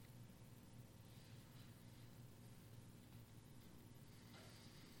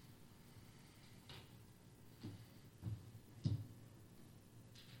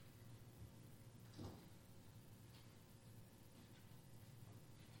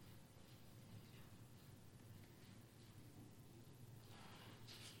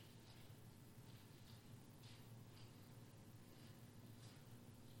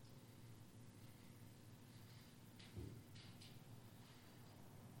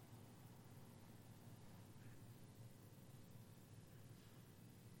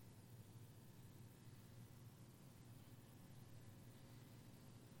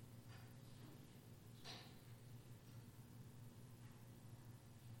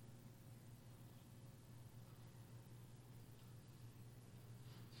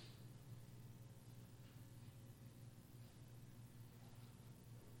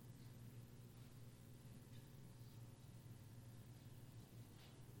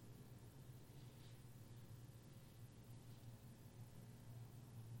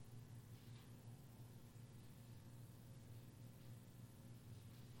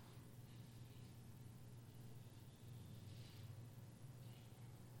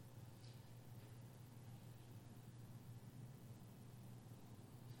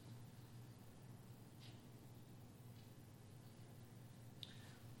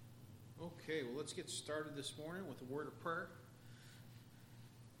Okay, well, let's get started this morning with a word of prayer.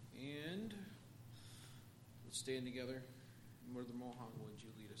 And let's stand together. Brother Mohan, would you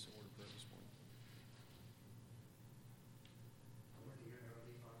lead us in a word of prayer this morning? Our dear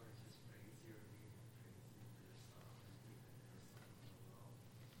Heavenly Father, I just praise your name and praise you for your Son and keep your Son in the world.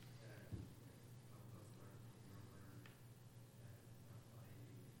 And help us learn from your word and apply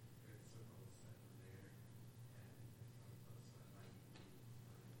the principles that are there. And help us like meditate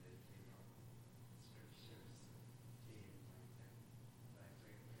on scriptures day and night. And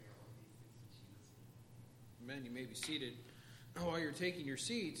I pray all these things in Jesus' name. Amen. You may be seated. While you're taking your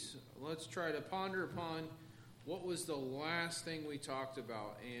seats, let's try to ponder upon what was the last thing we talked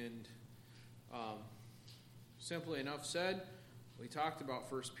about. And simply enough said, we talked about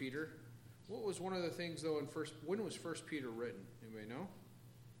 1 Peter. What was one of the things, though, when was 1 Peter written? Anybody know?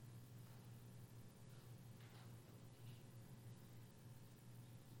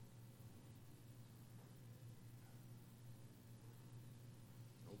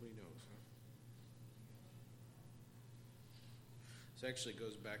 Nobody knows, huh? This actually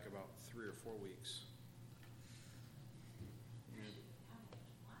goes back about 3 or 4 weeks.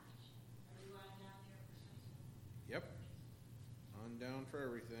 Yep. On down for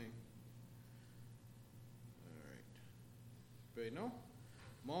everything. All right. Anybody know?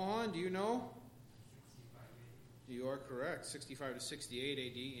 Mohan, do you know? 65 AD. You are correct. 65 to 68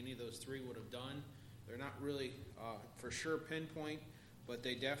 AD. Any of those three would have done. They're not really for sure pinpoint, but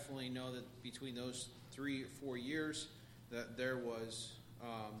they definitely know that between those 3 or 4 years that there was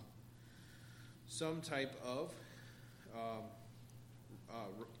some type of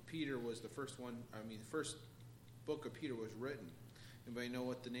Peter was the first one. The first book of Peter was written. Anybody know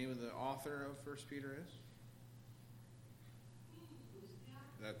what the name of the author of 1 Peter is?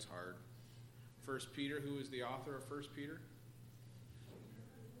 That's hard. 1 Peter, who is the author of 1 Peter?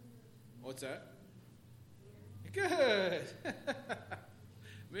 What's that? Good.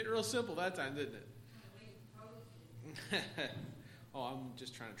 Made it real simple that time, didn't it? Oh, I'm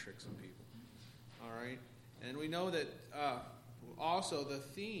just trying to trick some people. All right. And we know that also the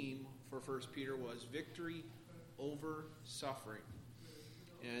theme for 1 Peter was victory over suffering.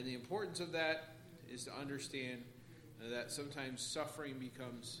 And the importance of that is to understand that sometimes suffering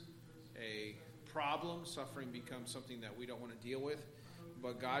becomes a problem. Suffering becomes something that we don't want to deal with.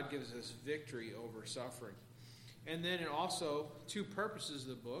 But God gives us victory over suffering. And then also, 2 purposes of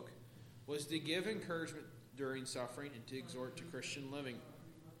the book was to give encouragement during suffering and to exhort to Christian living.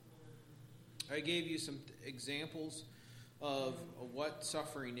 I gave you some examples of what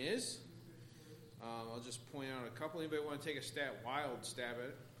suffering is. I'll just point out a couple. Anybody want to take a wild stab at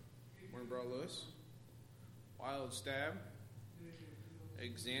it? Morning, Brother Lewis. Wild stab.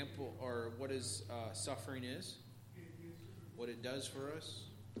 Example, or what is suffering is. What it does for us.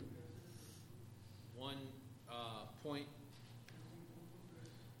 One point.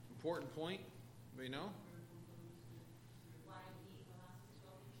 Important point. Anybody know?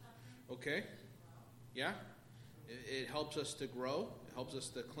 Okay. Yeah. It helps us to grow. It helps us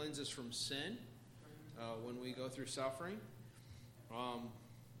to cleanse us from sin when we go through suffering.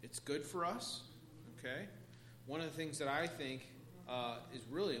 It's good for us. Okay. One of the things that I think is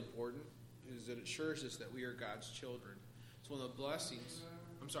really important is that it assures us that we are God's children. It's one of the blessings.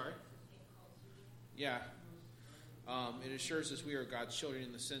 I'm sorry? Yeah. It assures us we are God's children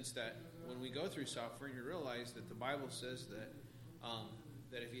in the sense that when we go through suffering, you realize that the Bible says that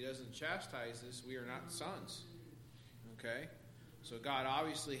that if He doesn't chastise us, we are not sons. Okay? So God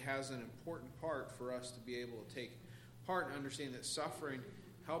obviously has an important part for us to be able to take part and understand that suffering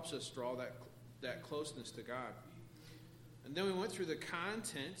helps us draw that closeness to God. And then we went through the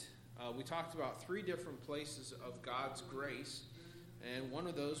content. We talked about 3 different places of God's grace. And one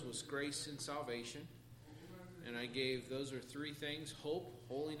of those was grace and salvation. And I gave, those are 3 things: hope,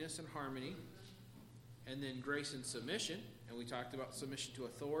 holiness, and harmony. And then grace and submission. And we talked about submission to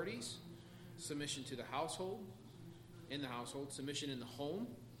authorities, submission to the household, in the household, submission in the home,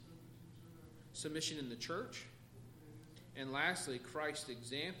 submission in the church, and lastly, Christ's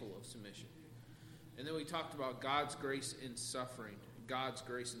example of submission. And then we talked about God's grace in suffering. God's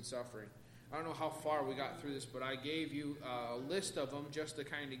grace in suffering. I don't know how far we got through this, but I gave you a list of them just to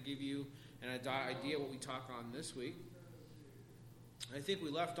kind of give you an idea what we talk on this week. I think we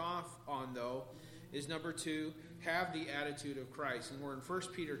left off on, though, is number 2, have the attitude of Christ. And we're in 1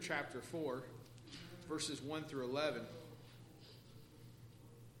 Peter chapter 4, verses 1 through 11.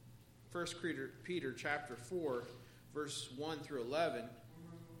 1 Peter chapter 4, verse 1 through 11.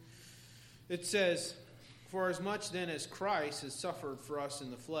 It says, "For as much then as Christ has suffered for us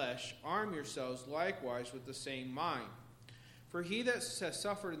in the flesh, arm yourselves likewise with the same mind. For he that has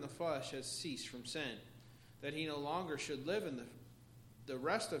suffered in the flesh has ceased from sin, that he no longer should live in the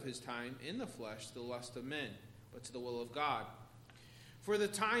rest of his time in the flesh to the lust of men, but to the will of God. For the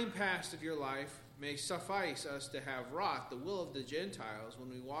time past of your life may suffice us to have wrought the will of the Gentiles when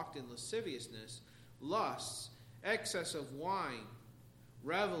we walked in lasciviousness, lusts, excess of wine,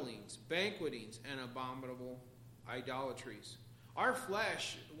 revelings, banquetings, and abominable idolatries. Our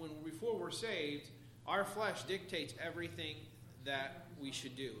flesh, before we're saved, our flesh dictates everything that we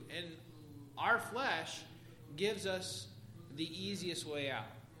should do. And our flesh gives us the easiest way out.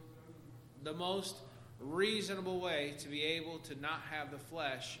 The most reasonable way to be able to not have the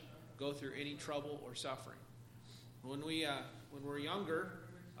flesh go through any trouble or suffering. When we're younger,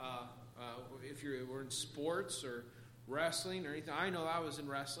 if we're in sports or wrestling or anything, I know I was in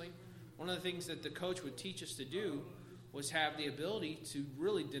wrestling. One of the things that the coach would teach us to do was have the ability to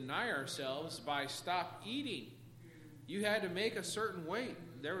really deny ourselves by stop eating. You had to make a certain weight.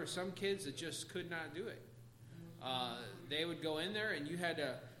 There were some kids that just could not do it. They would go in there and you had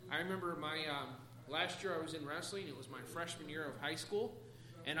to, I remember last year I was in wrestling. It was my freshman year of high school.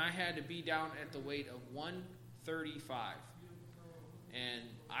 And I had to be down at the weight of 135. And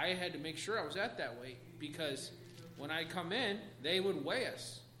I had to make sure I was at that weight because when I come in, they would weigh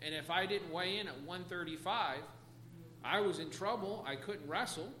us. And if I didn't weigh in at 135, I was in trouble. I couldn't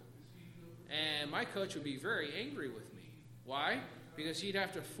wrestle. And my coach would be very angry with me. Why? Because he'd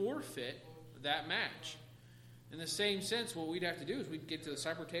have to forfeit that match. In the same sense, what we'd have to do is we'd get to the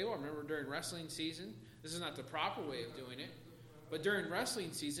supper table. I remember during wrestling season, this is not the proper way of doing it, but during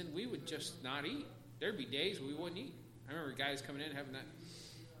wrestling season, we would just not eat. There'd be days we wouldn't eat. I remember guys coming in having that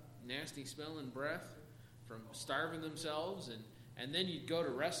nasty smelling breath from starving themselves, and then you'd go to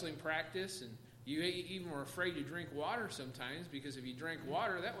wrestling practice, and you even were afraid to drink water sometimes because if you drank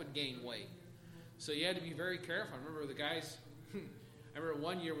water, that would gain weight. So you had to be very careful. I remember the guys, I remember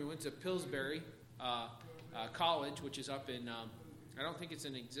one year we went to Pillsbury College, which is up in, I don't think it's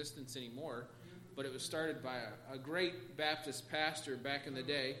in existence anymore, but it was started by a great Baptist pastor back in the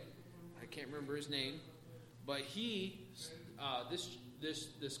day. I can't remember his name, but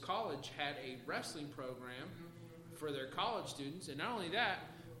this college had a wrestling program for their college students, and not only that,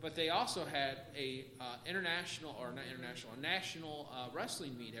 but they also had a national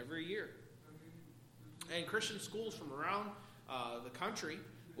wrestling meet every year. And Christian schools from around the country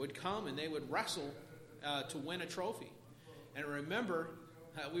would come and they would wrestle to win a trophy. And remember,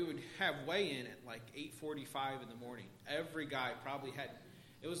 we would have weigh-in at like 8:45 in the morning. Every guy probably had.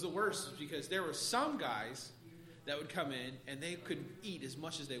 It was the worst because there were some guys that would come in and they could eat as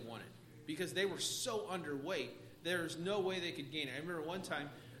much as they wanted because they were so underweight. There's no way they could gain it. I remember one time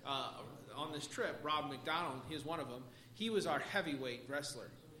on this trip, Rob McDonald, he was one of them. He was our heavyweight wrestler.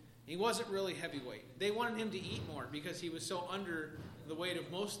 He wasn't really heavyweight. They wanted him to eat more because he was so under the weight of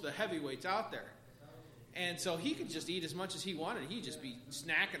most of the heavyweights out there. And so he could just eat as much as he wanted. He'd just be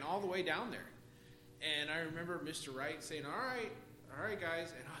snacking all the way down there. And I remember Mr. Wright saying, all right,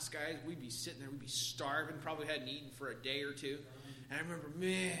 guys. And us guys, we'd be sitting there, we'd be starving, probably hadn't eaten for a day or two. And I remember,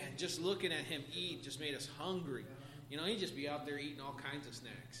 man, just looking at him eat just made us hungry. You know, he'd just be out there eating all kinds of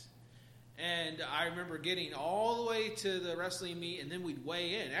snacks. And I remember getting all the way to the wrestling meet, and then we'd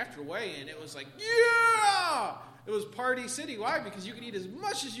weigh in. After weigh-in, it was like, yeah! It was Party City. Why? Because you could eat as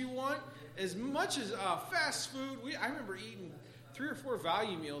much as you want, as much as fast food. I remember eating 3 or 4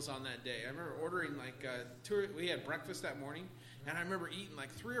 value meals on that day. I remember ordering we had breakfast that morning, and I remember eating like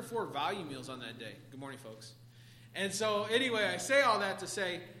 3 or 4 value meals on that day. Good morning, folks. And so anyway, I say all that to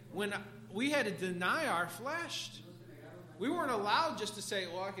say, when we had to deny our flesh, we weren't allowed just to say,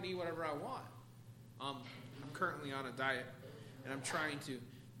 well, I can eat whatever I want. I'm currently on a diet, and I'm trying to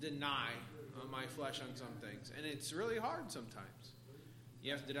deny my flesh on some things. And it's really hard sometimes.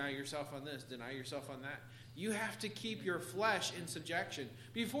 You have to deny yourself on this, deny yourself on that. You have to keep your flesh in subjection.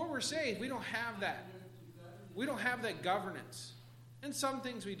 Before we're saved, we don't have that. We don't have that governance. And some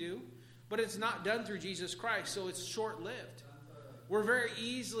things we do, but it's not done through Jesus Christ, so it's short-lived. We're very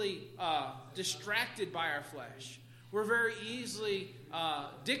easily distracted by our flesh. We're very easily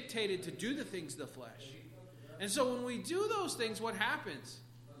dictated to do the things of the flesh. And so when we do those things, what happens?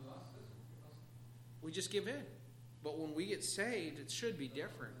 We just give in. But when we get saved, it should be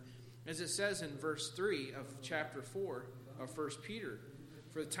different. As it says in verse 3 of chapter 4 of 1 Peter,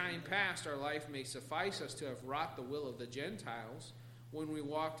 for the time past our life may suffice us to have wrought the will of the Gentiles when we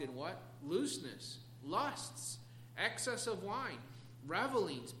walked in what? Looseness, lusts, excess of wine,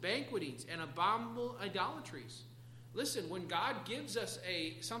 revelings, banquetings, and abominable idolatries. Listen, when God gives us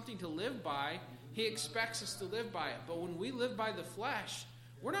something to live by, He expects us to live by it. But when we live by the flesh,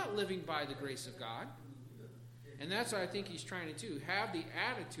 we're not living by the grace of God. And that's what I think he's trying to do. Have the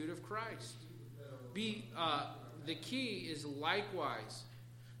attitude of Christ. The key is likewise.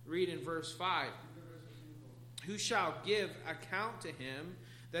 Read in verse 5. Who shall give account to him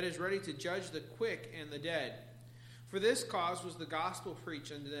that is ready to judge the quick and the dead? For this cause was the gospel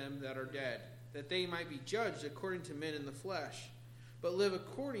preached unto them that are dead, that they might be judged according to men in the flesh, but live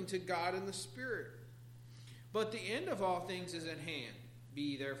according to God in the Spirit. But the end of all things is at hand. Be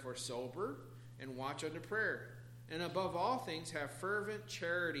ye therefore sober, and watch unto prayer. And above all things have fervent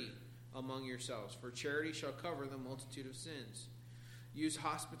charity among yourselves, for charity shall cover the multitude of sins. Use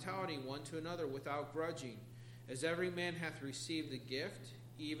hospitality one to another without grudging. As every man hath received the gift,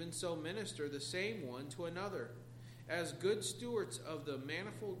 even so minister the same one to another, as good stewards of the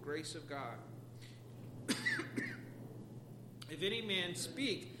manifold grace of God. If any man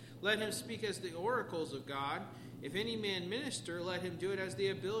speak, let him speak as the oracles of God. If any man minister, let him do it as the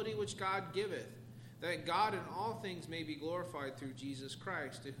ability which God giveth, that God in all things may be glorified through Jesus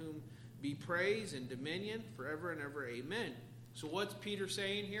Christ, to whom be praise and dominion forever and ever. Amen. So what's Peter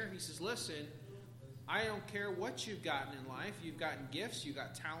saying here? He says, listen, I don't care what you've gotten in life. You've gotten gifts. You've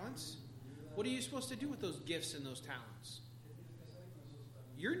got talents. What are you supposed to do with those gifts and those talents?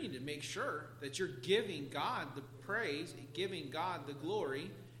 You need to make sure that you're giving God the praise, giving God the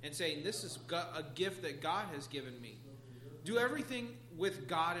glory, and saying, this is a gift that God has given me. Do everything with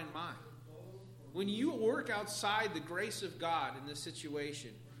God in mind. When you work outside the grace of God in this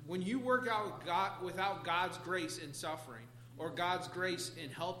situation, when you work out God without God's grace in suffering, or God's grace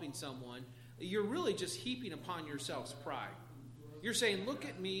in helping someone, you're really just heaping upon yourselves pride. You're saying, look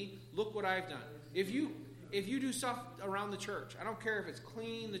at me, look what I've done. If you do stuff around the church, I don't care if it's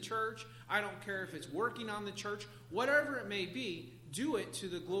cleaning the church, I don't care if it's working on the church, whatever it may be, do it to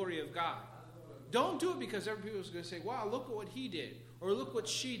the glory of God. Don't do it because everybody's going to say, wow, look at what he did, or look what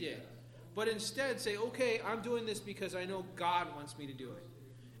she did. But instead say, okay, I'm doing this because I know God wants me to do it.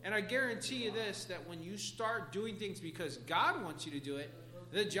 And I guarantee you this, that when you start doing things because God wants you to do it,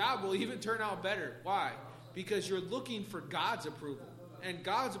 the job will even turn out better. Why? Because you're looking for God's approval. And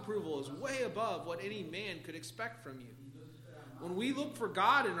God's approval is way above what any man could expect from you. When we look for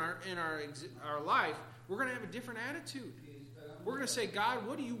God in our life, we're going to have a different attitude. We're going to say, God,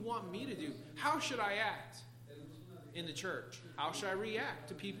 what do you want me to do? How should I act in the church? How should I react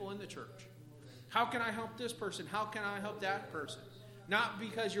to people in the church? How can I help this person? How can I help that person? Not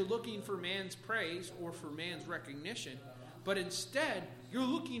because you're looking for man's praise or for man's recognition, but instead, you're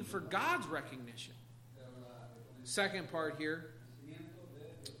looking for God's recognition. Second part here,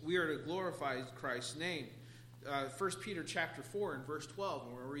 we are to glorify Christ's name. 1 Peter chapter 4 and verse 12,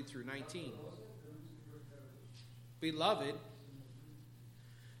 and we'll read through 19. Beloved,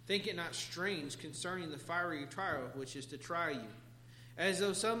 think it not strange concerning the fiery trial which is to try you, as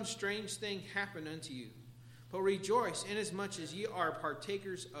though some strange thing happened unto you. But rejoice, inasmuch as ye are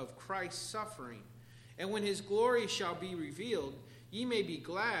partakers of Christ's suffering. And when his glory shall be revealed, ye may be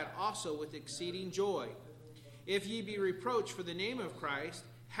glad also with exceeding joy. If ye be reproached for the name of Christ,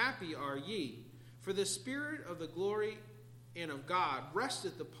 happy are ye. For the Spirit of the glory and of God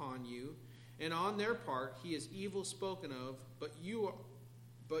resteth upon you, and on their part he is evil spoken of, but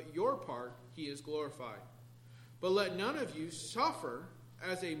your part he is glorified. But let none of you suffer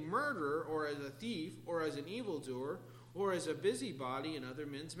as a murderer, or as a thief, or as an evildoer, or as a busybody in other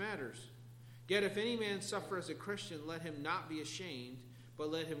men's matters. Yet if any man suffer as a Christian, let him not be ashamed, but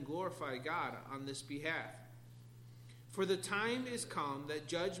let him glorify God on this behalf. For the time is come that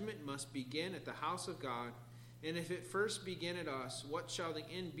judgment must begin at the house of God, and if it first begin at us, what shall the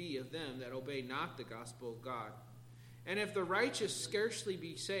end be of them that obey not the gospel of God? And if the righteous scarcely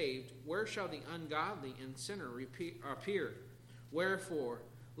be saved, where shall the ungodly and sinner appear? Wherefore,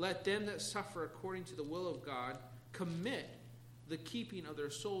 let them that suffer according to the will of God commit the keeping of their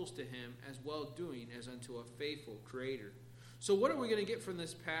souls to him as well doing as unto a faithful Creator. So what are we going to get from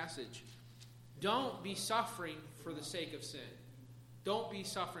this passage? Don't be suffering for the sake of sin. Don't be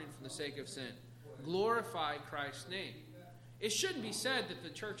suffering for the sake of sin. Glorify Christ's name. It shouldn't be said that the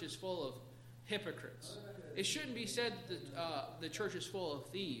church is full of hypocrites. It shouldn't be said that the church is full of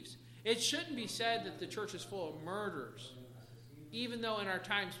thieves. It shouldn't be said that the church is full of murderers. Even though in our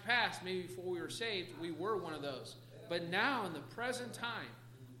times past, maybe before we were saved, we were one of those. But now, in the present time,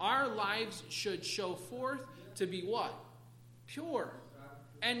 our lives should show forth to be what? Pure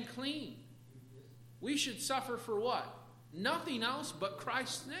and clean. We should suffer for what? Nothing else but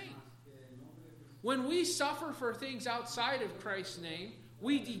Christ's name. When we suffer for things outside of Christ's name,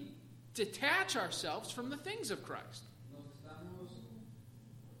 we detach ourselves from the things of Christ.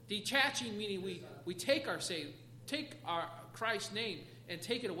 Detaching meaning we take our Christ's name and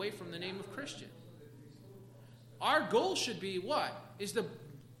take it away from the name of Christian. Our goal should be what? Is to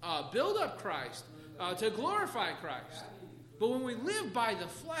build up Christ, to glorify Christ. But when we live by the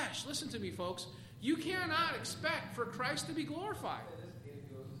flesh, listen to me, folks, you cannot expect for Christ to be glorified.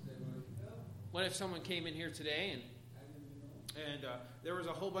 What if someone came in here today and there was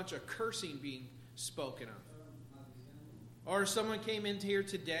a whole bunch of cursing being spoken of? Or someone came into here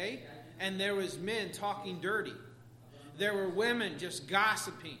today and there was men talking dirty. There were women just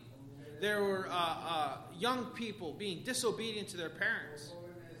gossiping. There were young people being disobedient to their parents.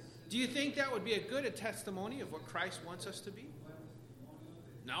 Do you think that would be a good testimony of what Christ wants us to be?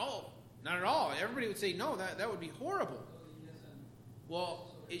 No, not at all. Everybody would say, no, that would be horrible.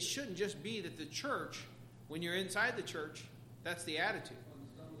 Well, it shouldn't just be that the church, when you're inside the church, that's the attitude.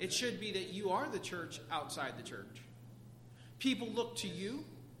 It should be that you are the church outside the church. People look to you.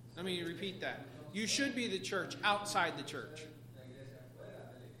 Let me repeat that. You should be the church outside the church.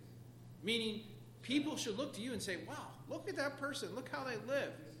 Meaning, people should look to you and say, wow, look at that person. Look how they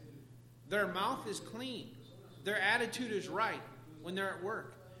live. Their mouth is clean. Their attitude is right when they're at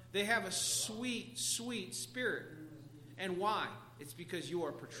work. They have a sweet, sweet spirit. And why? It's because you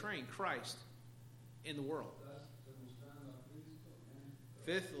are portraying Christ in the world.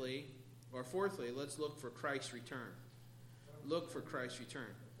 Fourthly, let's look for Christ's return. Look for Christ's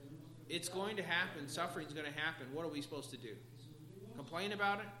return. It's going to happen. Suffering is going to happen. What are we supposed to do? Complain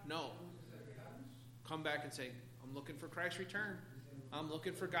about it? No. Come back and say, I'm looking for Christ's return. I'm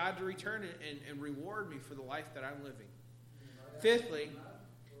looking for God to return and reward me for the life that I'm living. Fifthly,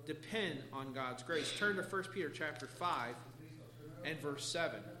 depend on God's grace. Turn to 1 Peter chapter 5 and verse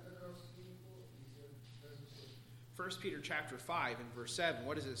 7. 1 Peter chapter 5 and verse 7.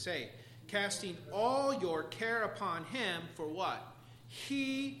 What does it say? Casting all your care upon him for what?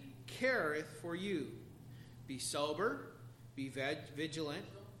 He careth for you. Be sober, be vigilant,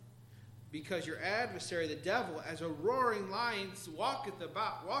 because your adversary, the devil, as a roaring lion, walking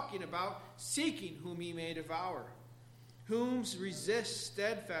about, seeking whom he may devour. Whom resist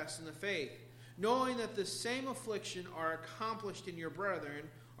steadfast in the faith, knowing that the same affliction are accomplished in your brethren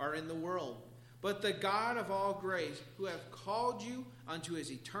are in the world. But the God of all grace, who hath called you unto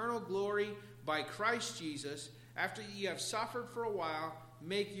his eternal glory by Christ Jesus, after ye have suffered for a while,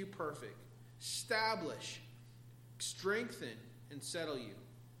 make you perfect, establish, strengthen, and settle you.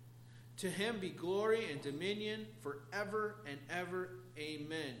 To him be glory and dominion forever and ever.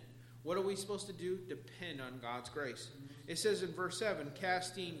 Amen. What are we supposed to do? Depend on God's grace. It says in verse 7,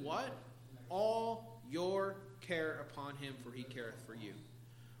 casting what? All your care upon him, for he careth for you.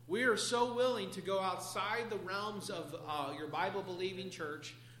 We are so willing to go outside the realms of your Bible-believing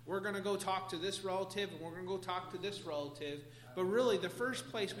church. We're going to go talk to this relative, and we're going to go talk to this relative. But really, the first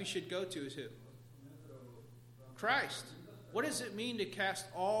place we should go to is who? Christ. What does it mean to cast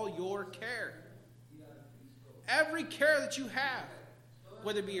all your care? Every care that you have,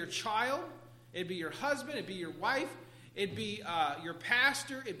 whether it be your child, it'd be your husband, it'd be your wife, it'd be your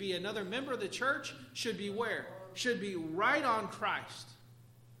pastor, it'd be another member of the church, should be where? Should be right on Christ.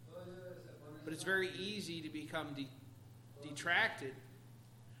 But it's very easy to become detracted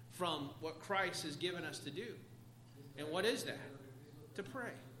from what Christ has given us to do. And what is that? To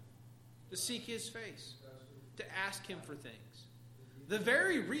pray. To seek his face. To ask him for things. The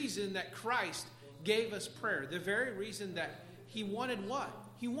very reason that Christ gave us prayer, the very reason that he wanted what?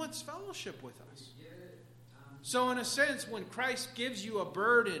 He wants fellowship with us. So in a sense, when Christ gives you a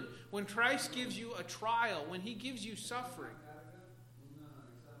burden, when Christ gives you a trial, when he gives you suffering,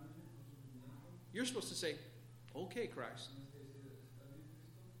 you're supposed to say, okay, Christ,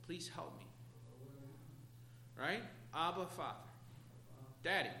 please help me. Right? Abba, Father.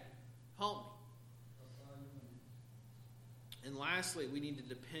 Daddy, help me. And lastly, we need to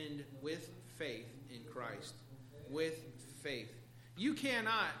depend with faith in Christ. With faith. You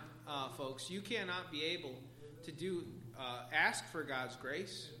cannot, folks, you cannot be able to ask for God's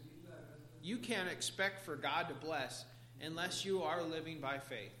grace. You can't expect for God to bless unless you are living by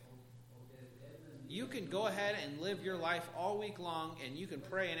faith. You can go ahead and live your life all week long, and you can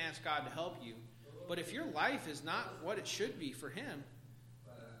pray and ask God to help you. But if your life is not what it should be for him,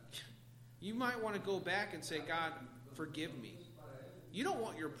 you might want to go back and say, God, forgive me. You don't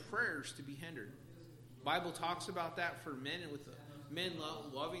want your prayers to be hindered. The Bible talks about that for men, and with men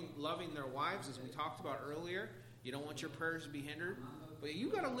loving their wives, as we talked about earlier. You don't want your prayers to be hindered. But you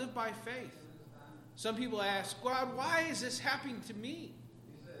got to live by faith. Some people ask, God, why is this happening to me?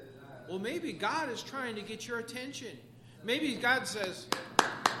 Well, maybe God is trying to get your attention. Maybe God says,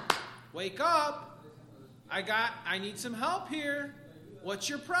 wake up. I need some help here. What's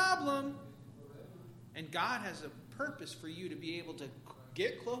your problem? And God has a purpose for you to be able to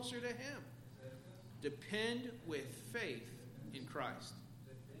get closer to him. Depend with faith in Christ.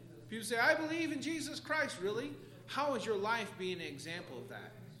 People say, I believe in Jesus Christ. Really? How is your life being an example of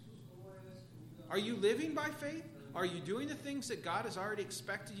that? Are you living by faith? Are you doing the things that God has already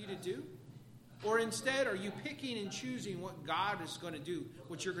expected you to do? Or instead, are you picking and choosing what God is going to do,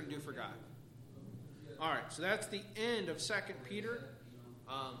 what you're going to do for God? All right, so that's the end of 2 Peter.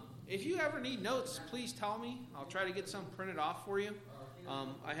 If you ever need notes, please tell me. I'll try to get some printed off for you.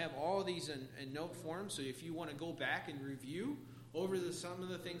 I have all of these in note form, so if you want to go back and review over some of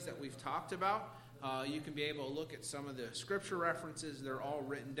the things that we've talked about, you can be able to look at some of the scripture references. They're all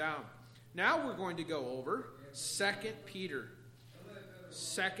written down. Now we're going to go over 2 Peter.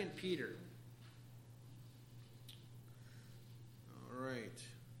 2 Peter. All right.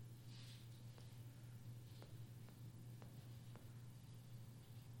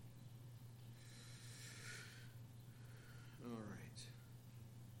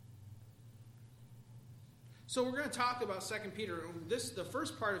 So we're going to talk about 2 Peter. The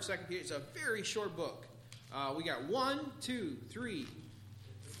first part of 2 Peter is a very short book. We got 1, 2, 3,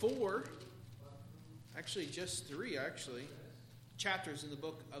 4, actually just 3 chapters in the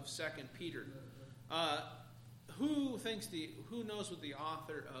book of 2 Peter. Who knows what the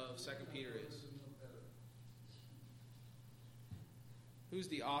author of 2 Peter is? Who's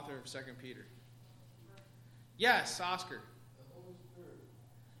the author of 2 Peter? Yes, Oscar.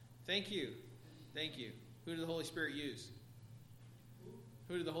 Thank you. Who did the Holy Spirit use?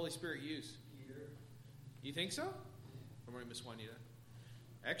 Who did the Holy Spirit use? Peter. You think so? Good morning, Miss Juanita.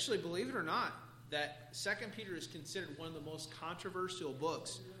 Actually, believe it or not, that 2 Peter is considered one of the most controversial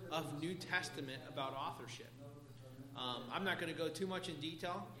books of New Testament about authorship. I'm not going to go too much in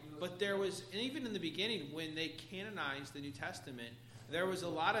detail, but there was, and even in the beginning, when they canonized the New Testament, there was a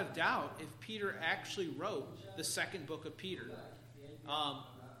lot of doubt if Peter actually wrote the second book of Peter. A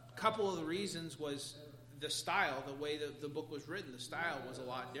couple of the reasons was the style, the way that the book was written. The style was a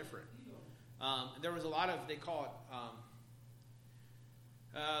lot different. There was a lot of, they call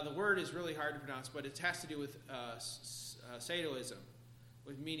it, the word is really hard to pronounce, but it has to do with Sadoism,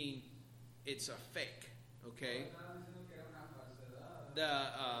 with meaning it's a fake, okay? The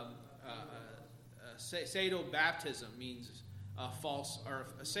Sado-baptism means false, or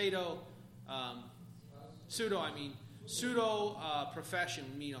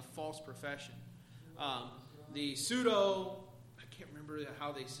pseudo-profession mean a false profession. The pseudo, I can't remember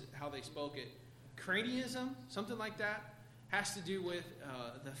how they spoke it, craniism, something like that, has to do with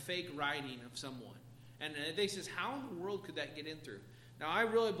the fake writing of someone. And they says, how in the world could that get in through? Now, I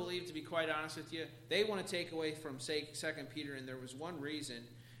really believe, to be quite honest with you, they want to take away from 2 Peter, and there was one reason,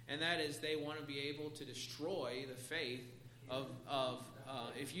 and that is they want to be able to destroy the faith of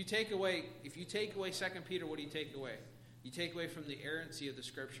if you take away 2 Peter, what do you take away? You take away from the errancy of the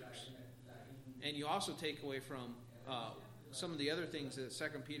Scriptures. And you also take away from some of the other things that 2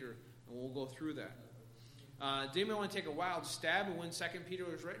 Peter, and we'll go through that. Do anybody want to take a wild stab at when 2 Peter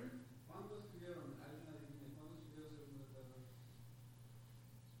was written?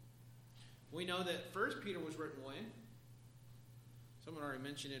 We know that 1 Peter was written when? Someone already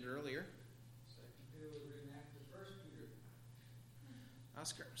mentioned it earlier. 2 Peter was written after 1 Peter.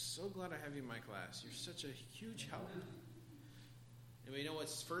 Oscar, I'm so glad I have you in my class. You're such a huge help. Anybody know what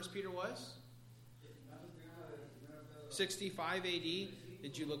 1 Peter was? 65 AD.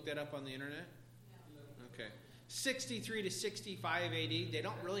 Did you look that up on the internet? Okay. 63 to 65 AD. They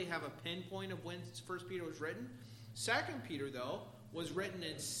don't really have a pinpoint of when 1 Peter was written. 2 Peter, though, was written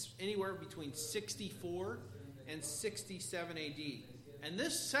in anywhere between 64 and 67 AD. And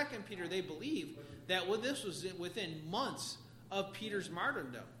this 2 Peter, they believe that this was within months of Peter's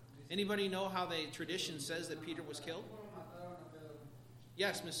martyrdom. Anybody know how the tradition says that Peter was killed?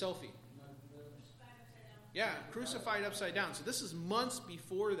 Yes, Miss Sophie. Yeah, crucified upside down. So this is months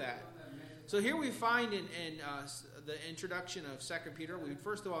before that. So here we find in the introduction of 2 Peter, we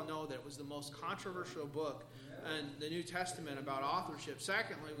first of all know that it was the most controversial book in the New Testament about authorship.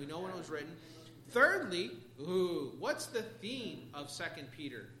 Secondly, we know when it was written. Thirdly, what's the theme of 2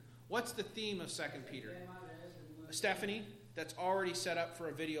 Peter? What's the theme of 2 Peter? Stephanie, that's already set up for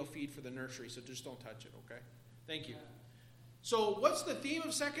a video feed for the nursery, so just don't touch it, okay? Thank you. So what's the theme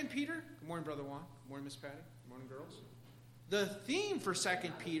of 2 Peter? Good morning, Brother Juan. Good morning, Miss Patty. Good morning, girls. The theme for 2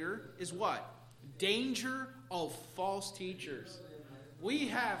 Peter is what? Danger of false teachers. We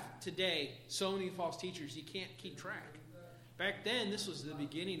have today so many false teachers you can't keep track. Back then, this was the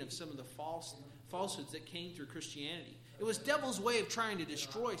beginning of some of the falsehoods that came through Christianity. It was devil's way of trying to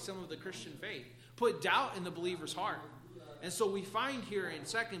destroy some of the Christian faith, put doubt in the believer's heart. And so we find here in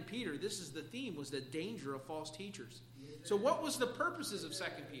 2 Peter, this is the theme, was the danger of false teachers. So what was the purposes of 2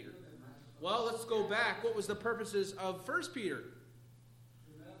 Peter? Well, let's go back. What was the purposes of 1 Peter?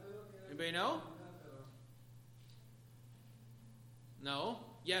 Anybody know? No?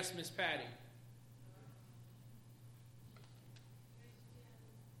 Yes, Miss Patty.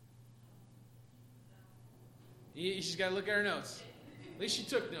 She's got to look at her notes. At least she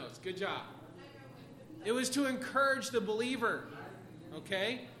took notes. Good job. It was to encourage the believer.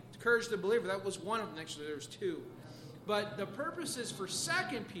 Okay? To encourage the believer. That was one of them. Actually, there was two. But the purposes for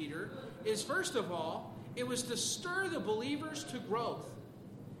 2 Peter is, first of all, it was to stir the believers to growth.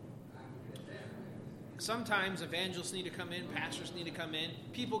 Sometimes evangelists need to come in, pastors need to come in.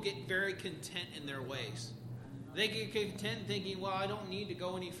 People get very content in their ways. They get content thinking, well, I don't need to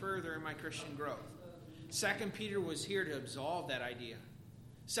go any further in my Christian growth. 2 Peter was here to absolve that idea.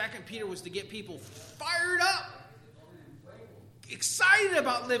 2 Peter was to get people fired up, excited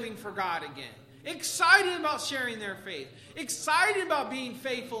about living for God again, excited about sharing their faith, excited about being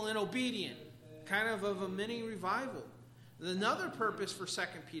faithful and obedient, kind of a mini revival. Another purpose for 2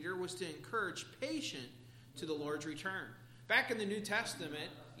 Peter was to encourage patience to the Lord's return. Back in the New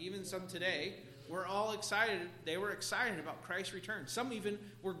Testament, even some today, we're all excited. They were excited about Christ's return. Some even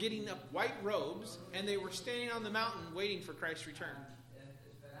were getting up white robes, and they were standing on the mountain waiting for Christ's return.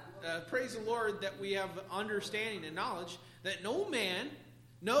 Praise the Lord that we have understanding and knowledge that no man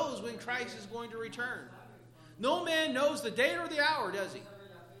knows when Christ is going to return. No man knows the day or the hour, does he?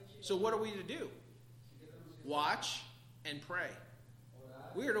 So what are we to do? Watch and pray.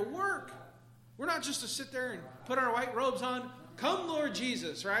 We are to work. We're not just to sit there and put our white robes on. Come, Lord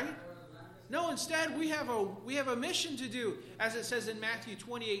Jesus, right? No, instead we have a mission to do, as it says in Matthew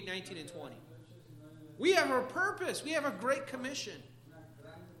 28, 19 and 20. We have a purpose. We have a great commission.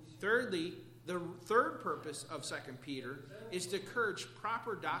 Thirdly, the third purpose of 2 Peter is to encourage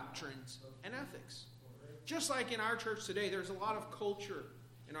proper doctrines and ethics. Just like in our church today, there's a lot of culture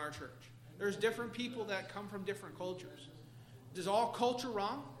in our church. There's different people that come from different cultures. Is all culture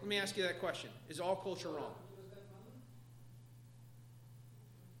wrong? Let me ask you that question. Is all culture wrong?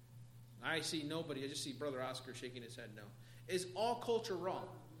 I see nobody. I just see Brother Oscar shaking his head no. Is all culture wrong?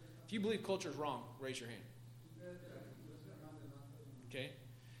 If you believe culture is wrong, raise your hand. Okay?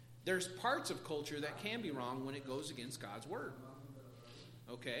 There's parts of culture that can be wrong when it goes against God's word.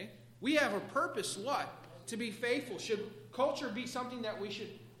 Okay? We have a purpose, what? To be faithful. Should culture be something that we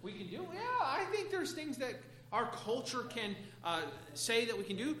can do? Yeah, I think there's things that our culture can say that we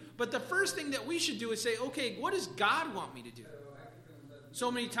can do. But the first thing that we should do is say, okay, what does God want me to do? So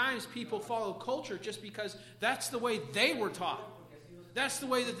many times people follow culture just because that's the way they were taught. That's the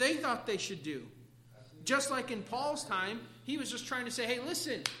way that they thought they should do. Just like in Paul's time, he was just trying to say, hey,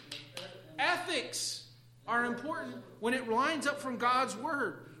 listen, ethics are important when it lines up from God's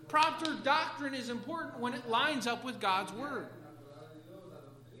word. Proper doctrine is important when it lines up with God's word.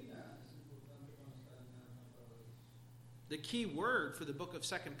 The key word for the book of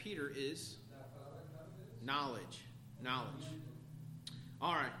 2 Peter is knowledge. Knowledge.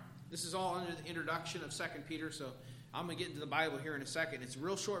 All right. This is all under the introduction of 2 Peter, so I'm going to get into the Bible here in a second. It's a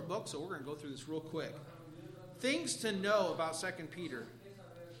real short book, so we're going to go through this real quick. Things to know about 2 Peter.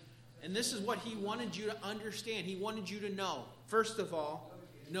 And this is what he wanted you to understand. He wanted you to know. First of all,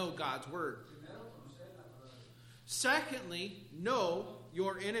 know God's word. Secondly, know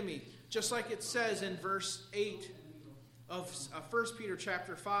your enemy. Just like it says in verse 8 of 1 Peter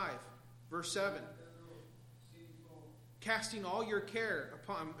chapter 5, verse 7. Casting all your care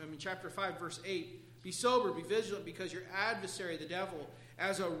upon, chapter 5, verse 8. Be sober, be vigilant, because your adversary, the devil,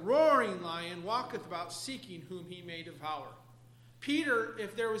 as a roaring lion, walketh about seeking whom he may devour. Peter,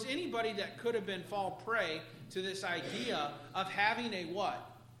 if there was anybody that could have been fall prey to this idea of having a what?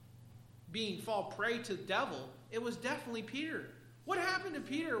 Being fall prey to the devil, it was definitely Peter. What happened to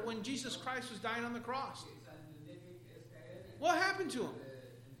Peter when Jesus Christ was dying on the cross? What happened to him?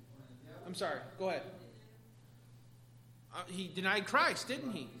 I'm sorry, go ahead. He denied Christ,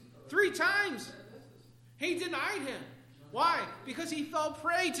 didn't he? 3 times. He denied him. Why? Because he fell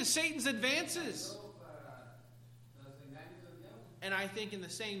prey to Satan's advances. And I think in the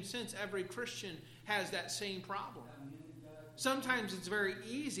same sense, every Christian has that same problem. Sometimes it's very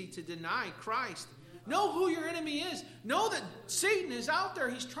easy to deny Christ. Know who your enemy is. Know that Satan is out there.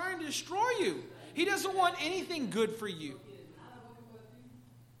 He's trying to destroy you. He doesn't want anything good for you.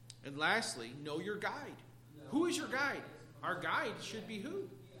 And lastly, know your guide. Who is your guide? Our guide should be who?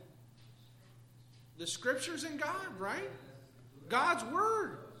 The Scriptures and God, right? God's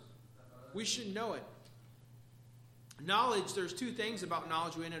Word. We should know it. Knowledge, there's 2 things about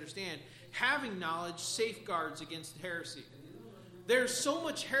knowledge we understand. Having knowledge safeguards against heresy. There's so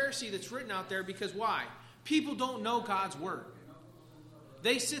much heresy that's written out there because why? People don't know God's Word.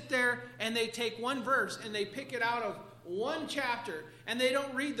 They sit there and they take one verse and they pick it out of one chapter, and they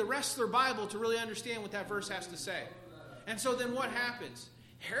don't read the rest of their Bible to really understand what that verse has to say. And so then what happens?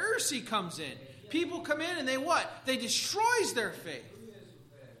 Heresy comes in. People come in and they what? They destroys their faith.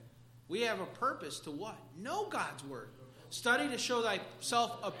 We have a purpose to what? Know God's word. Study to show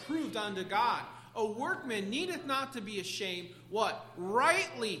thyself approved unto God. A workman needeth not to be ashamed. What?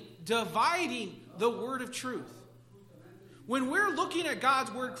 Rightly dividing the word of truth. When we're looking at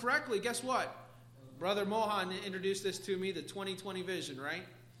God's word correctly, guess what? Brother Mohan introduced this to me, the 2020 vision, right?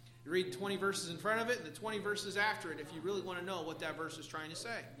 You read 20 verses in front of it and the 20 verses after it if you really want to know what that verse is trying to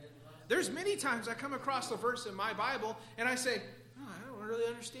say. There's many times I come across a verse in my Bible and I say, oh, I don't really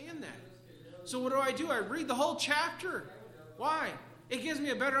understand that. So what do? I read the whole chapter. Why? It gives me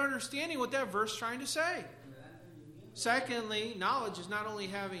a better understanding what that verse is trying to say. Secondly, knowledge is not only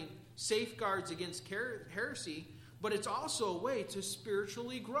having safeguards against heresy, but it's also a way to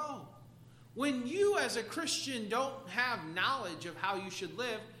spiritually grow. When you as a Christian don't have knowledge of how you should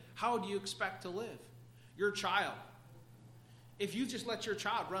live, how do you expect to live? Your child. If you just let your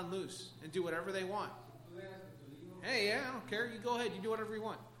child run loose and do whatever they want. Hey, yeah, I don't care. You go ahead. You do whatever you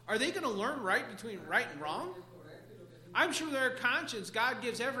want. Are they going to learn between right and wrong? I'm sure their conscience, God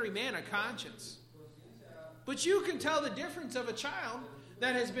gives every man a conscience. But you can tell the difference of a child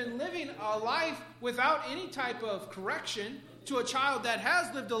that has been living a life without any type of correction to a child that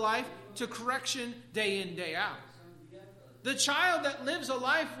has lived a life to correction day in, day out. The child that lives a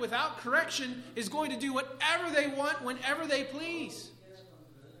life without correction is going to do whatever they want whenever they please.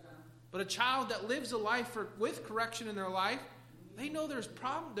 But a child that lives a life with correction in their life, they know there's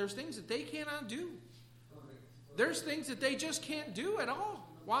things that they cannot do. There's things that they just can't do at all.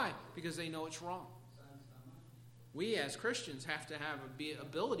 Why? Because they know it's wrong. We as Christians have to have the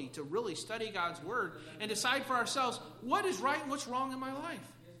ability to really study God's word and decide for ourselves what is right and what's wrong in my life.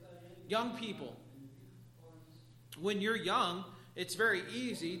 Young people, when you're young, it's very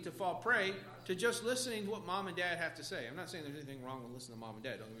easy to fall prey to just listening to what mom and dad have to say. I'm not saying there's anything wrong with listening to mom and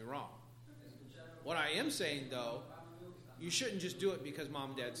dad. Don't get me wrong. What I am saying, though, you shouldn't just do it because mom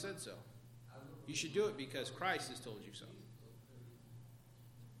and dad said so. You should do it because Christ has told you so.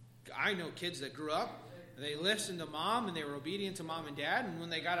 I know kids that grew up, they listened to mom and they were obedient to mom and dad, and when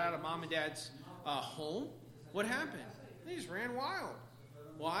they got out of mom and dad's home, what happened? They just ran wild.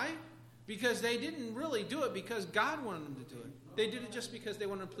 Why? Because they didn't really do it because God wanted them to do it. They did it just because they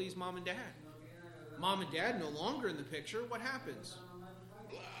wanted to please mom and dad. Mom and dad no longer in the picture. What happens?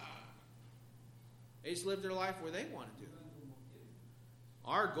 They just live their life where they want to do.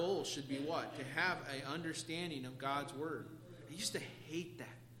 Our goal should be what? To have an understanding of God's word. I used to hate that.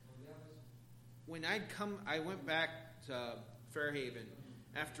 When I went back to Fairhaven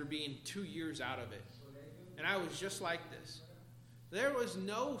after being 2 years out of it. And I was just like this. There was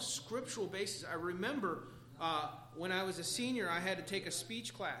no scriptural basis. I remember when I was a senior, I had to take a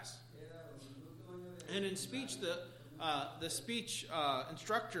speech class. And in speech, the speech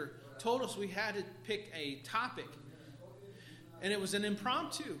instructor told us we had to pick a topic. And it was an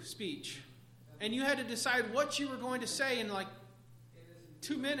impromptu speech. And you had to decide what you were going to say in like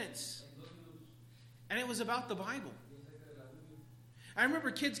 2 minutes. And it was about the Bible. I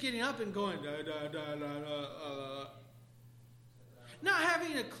remember kids getting up and going, da, da, da, da, da, not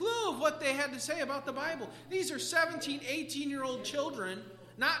having a clue of what they had to say about the Bible. These are 17, 18-year-old children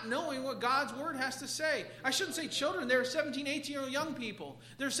not knowing what God's word has to say. I shouldn't say children. They're 17, 18-year-old young people.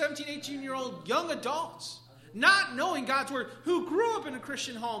 They're 17, 18-year-old young adults not knowing God's word, who grew up in a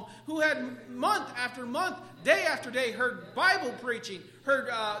Christian home, who had month after month, day after day, heard Bible preaching, heard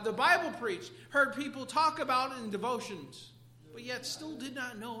the Bible preached, heard people talk about it in devotions, but yet still did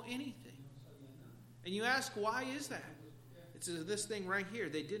not know anything. And you ask, why is that? It's this thing right here.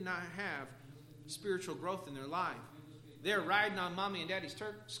 They did not have spiritual growth in their life. They're riding on mommy and daddy's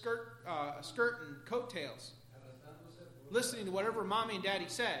skirt and coattails, listening to whatever mommy and daddy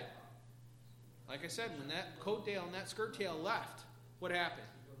said. Like I said, when that coat tail and that skirt tail left, what happened?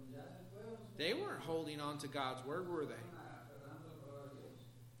 They weren't holding on to God's word, were they?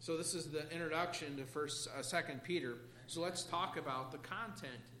 So this is the introduction to 2 Peter. So let's talk about the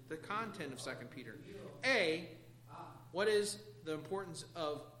content of 2 Peter. A, what is the importance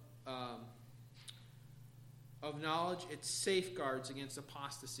of knowledge? It safeguards against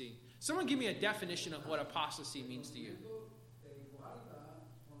apostasy. Someone give me a definition of what apostasy means to you.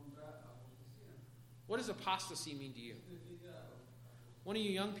 What does apostasy mean to you? One of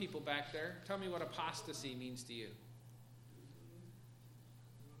you young people back there, tell me what apostasy means to you.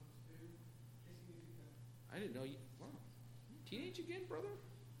 I didn't know you. Wow. Teenage again, brother?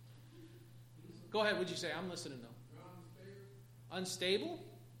 Go ahead, what'd you say? I'm listening though. Unstable?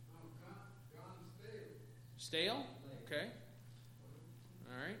 Stale? Okay.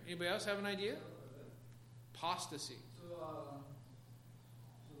 All right. Anybody else have an idea? Apostasy. To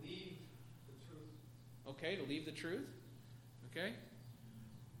leave the truth. Okay, to leave the truth. Okay.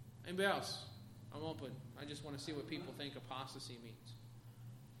 Anybody else? I'm open. I just want to see what people think apostasy means.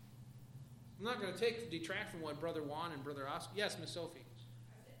 I'm not going to detract from what Brother Juan and Brother Oscar. Yes, Miss Sophie.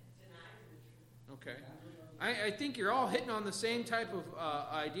 Okay. I think you're all hitting on the same type of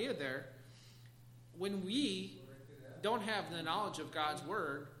idea there. When we don't have the knowledge of God's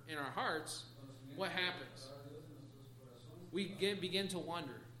Word in our hearts, what happens? We begin to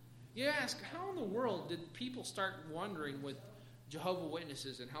wonder. You ask, how in the world did people start wondering with Jehovah's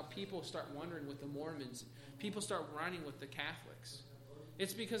Witnesses, and how people start wondering with the Mormons? People start running with the Catholics.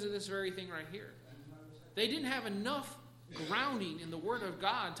 It's because of this very thing right here. They didn't have enough grounding in the Word of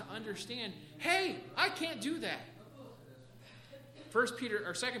God to understand, hey, I can't do that. 2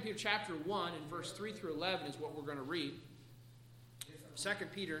 Peter chapter 1 and verse 3 through 11 is what we're going to read. 2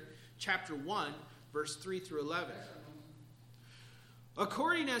 Peter chapter 1, verse 3 through 11.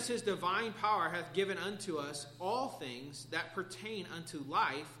 According as his divine power hath given unto us all things that pertain unto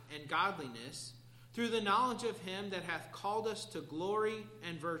life and godliness, through the knowledge of him that hath called us to glory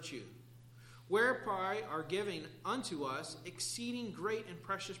and virtue, whereby are given unto us exceeding great and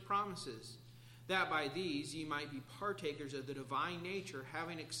precious promises, that by these ye might be partakers of the divine nature,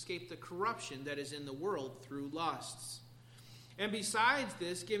 having escaped the corruption that is in the world through lusts. And besides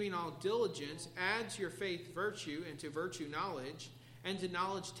this, giving all diligence, add to your faith virtue, and to virtue knowledge, and to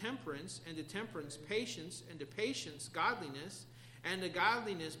knowledge temperance, and to temperance patience, and to patience godliness, and to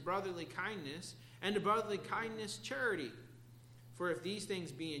godliness brotherly kindness, and to brotherly kindness charity. For if these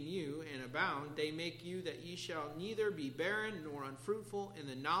things be in you and abound, they make you that ye shall neither be barren nor unfruitful in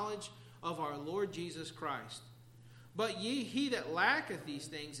the knowledge of our Lord Jesus Christ. But he that lacketh these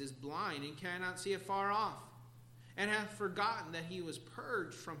things is blind, and cannot see afar off, and hath forgotten that he was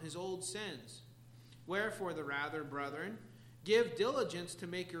purged from his old sins. Wherefore the rather, brethren, give diligence to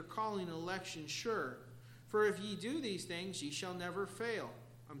make your calling and election sure. For if ye do these things, ye shall never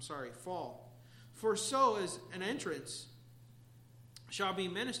fall. For so as an entrance shall be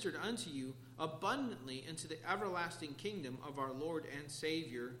ministered unto you abundantly into the everlasting kingdom of our Lord and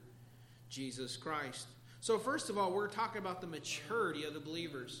Savior, Jesus Christ. So first of all, we're talking about the maturity of the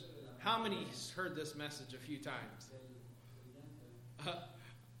believers. How many heard this message a few times?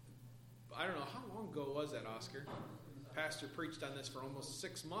 I don't know, how long ago was that, Oscar? Pastor preached on this for almost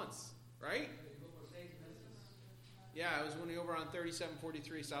 6 months, right? Yeah, it was when we were over on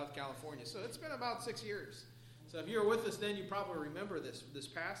 3743 South California. So it's been about 6 years. So if you were with us then, you probably remember this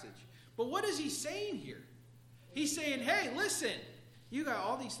passage. But what is he saying here? He's saying, hey, listen, you got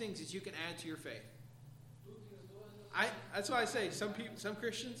all these things that you can add to your faith. That's why I say some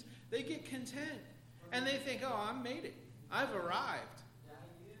Christians, they get content. And they think, oh, I've made it. I've arrived.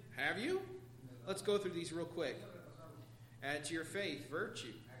 Have you? Let's go through these real quick. Add to your faith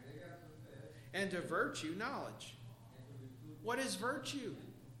virtue. And to virtue, knowledge. What is virtue?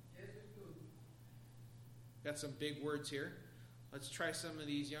 Got some big words here. Let's try some of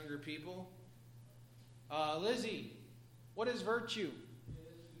these younger people. Lizzie, what is virtue?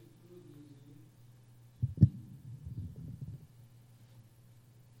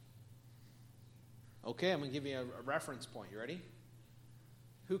 Okay, I'm going to give you a reference point. You ready?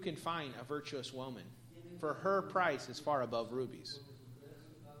 Who can find a virtuous woman? For her price is far above rubies.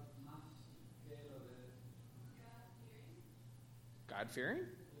 God-fearing?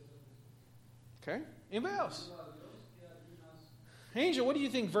 Okay. Anybody else? Angel, what do you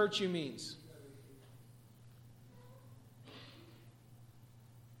think virtue means?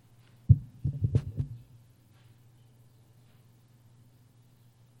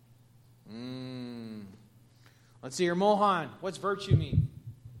 Let's see here. Mohan, what's virtue mean?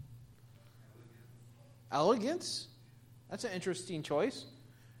 Elegance? That's an interesting choice.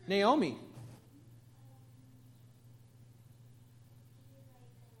 Naomi.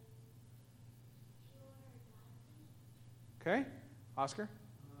 Okay. Oscar?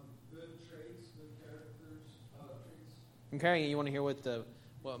 Good traits, good characters, traits. Okay, you want to hear what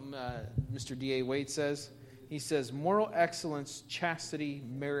Mr. D.A. Wade says? He says, moral excellence, chastity,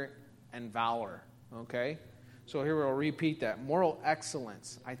 merit, and valor. Okay? So here we'll repeat that. Moral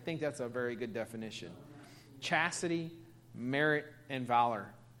excellence. I think that's a very good definition. Chastity, merit, and valor.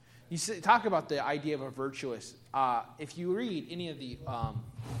 You talk about the idea of a virtuous. If you read any of the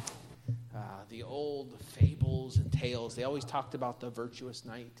old fables and tales, they always talked about the virtuous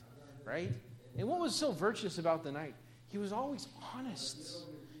knight, right? And what was so virtuous about the knight? He was always honest.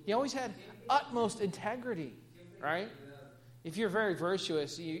 He always had utmost integrity, right? If you're very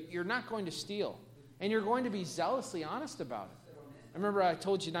virtuous, you're not going to steal. And you're going to be zealously honest about it. I remember I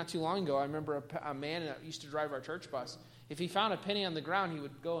told you not too long ago, I remember a man that used to drive our church bus. If he found a penny on the ground, he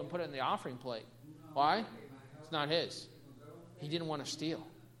would go and put it in the offering plate. Why? It's not his. He didn't want to steal.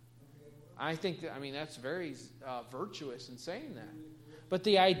 I think that's very virtuous in saying that. But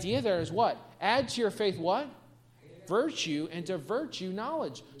the idea there is what? Add to your faith what? Virtue, and to virtue,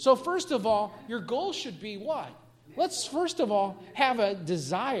 knowledge. So first of all, your goal should be what? Let's first of all have a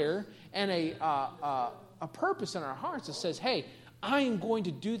desire and a purpose in our hearts that says, hey, I am going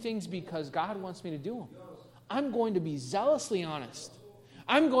to do things because God wants me to do them. I'm going to be zealously honest.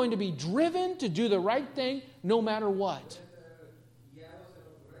 I'm going to be driven to do the right thing no matter what.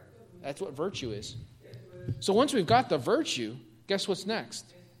 That's what virtue is. So once we've got the virtue, guess what's next?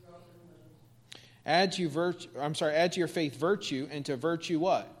 Add to your faith virtue, and to virtue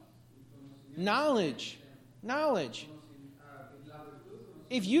what? Knowledge. Knowledge.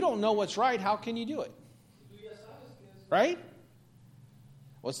 If you don't know what's right, how can you do it? Right?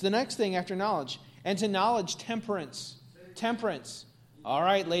 What's the next thing after knowledge? And to knowledge, temperance. Temperance. All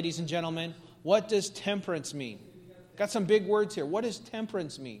right, ladies and gentlemen, what does temperance mean? Got some big words here. What does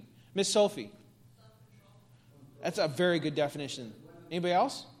temperance mean? Miss Sophie. That's a very good definition. Anybody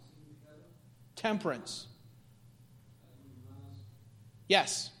else? Temperance.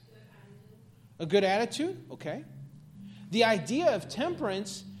 Yes. A good attitude? Okay. The idea of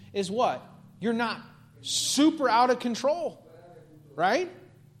temperance is what? You're not super out of control. Right?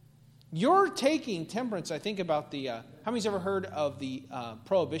 You're taking temperance. I think about the... how many's ever heard of the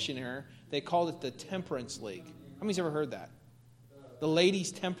Prohibition era? They called it the Temperance League. How many's ever heard that? The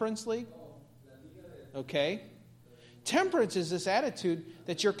Ladies' Temperance League? Okay. Temperance is this attitude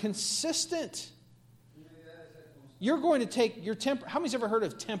that you're consistent. You're going to take your temper. How many's ever heard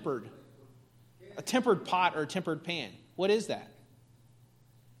of tempered? A tempered pot or a tempered pan. What is that?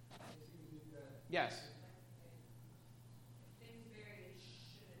 Yes.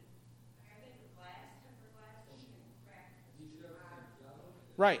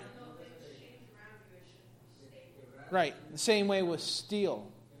 Right. Right. The same way with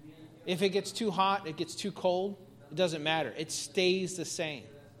steel. If it gets too hot, it gets too cold, it doesn't matter. It stays the same.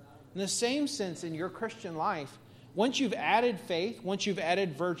 In the same sense, in your Christian life, once you've added faith, once you've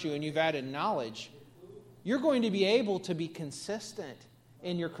added virtue, and you've added knowledge, you're going to be able to be consistent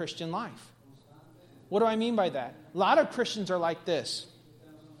in your Christian life. What do I mean by that? A lot of Christians are like this.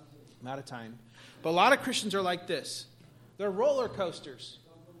 I'm out of time. But a lot of Christians are like this. They're roller coasters.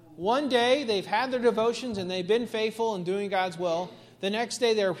 One day they've had their devotions and they've been faithful in doing God's will. The next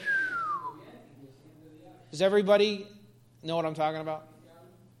day they're... Does everybody know what I'm talking about?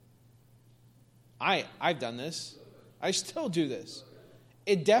 I've done this. I still do this.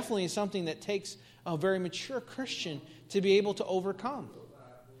 It definitely is something that takes a very mature Christian to be able to overcome.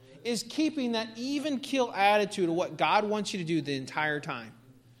 Is keeping that even keel attitude of what God wants you to do the entire time.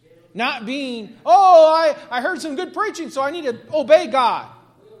 Not being, I heard some good preaching, so I need to obey God.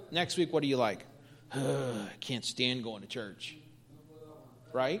 Next week, what do you like? I can't stand going to church.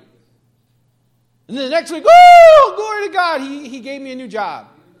 Right? And then the next week, glory to God, he gave me a new job.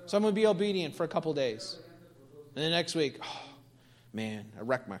 So I'm going to be obedient for a couple days. And the next week, man, I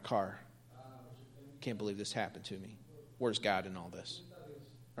wrecked my car. Can't believe this happened to me. Where's God in all this?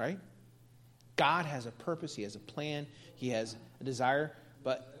 Right? God has a purpose. He has a plan. He has a desire.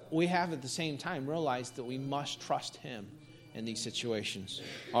 But we have at the same time realized that we must trust Him in these situations.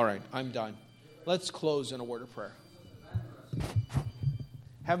 All right, I'm done. Let's close in a word of prayer.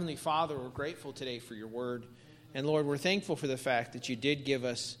 Heavenly Father, we're grateful today for your word. And Lord, we're thankful for the fact that you did give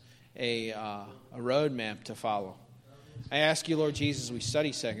us a roadmap to follow. I ask you, Lord Jesus, as we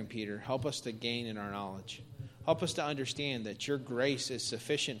study 2 Peter, help us to gain in our knowledge. Help us to understand that your grace is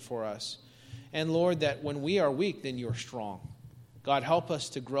sufficient for us. And Lord, that when we are weak, then you are strong. God, help us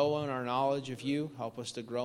to grow in our knowledge of you. Help us to grow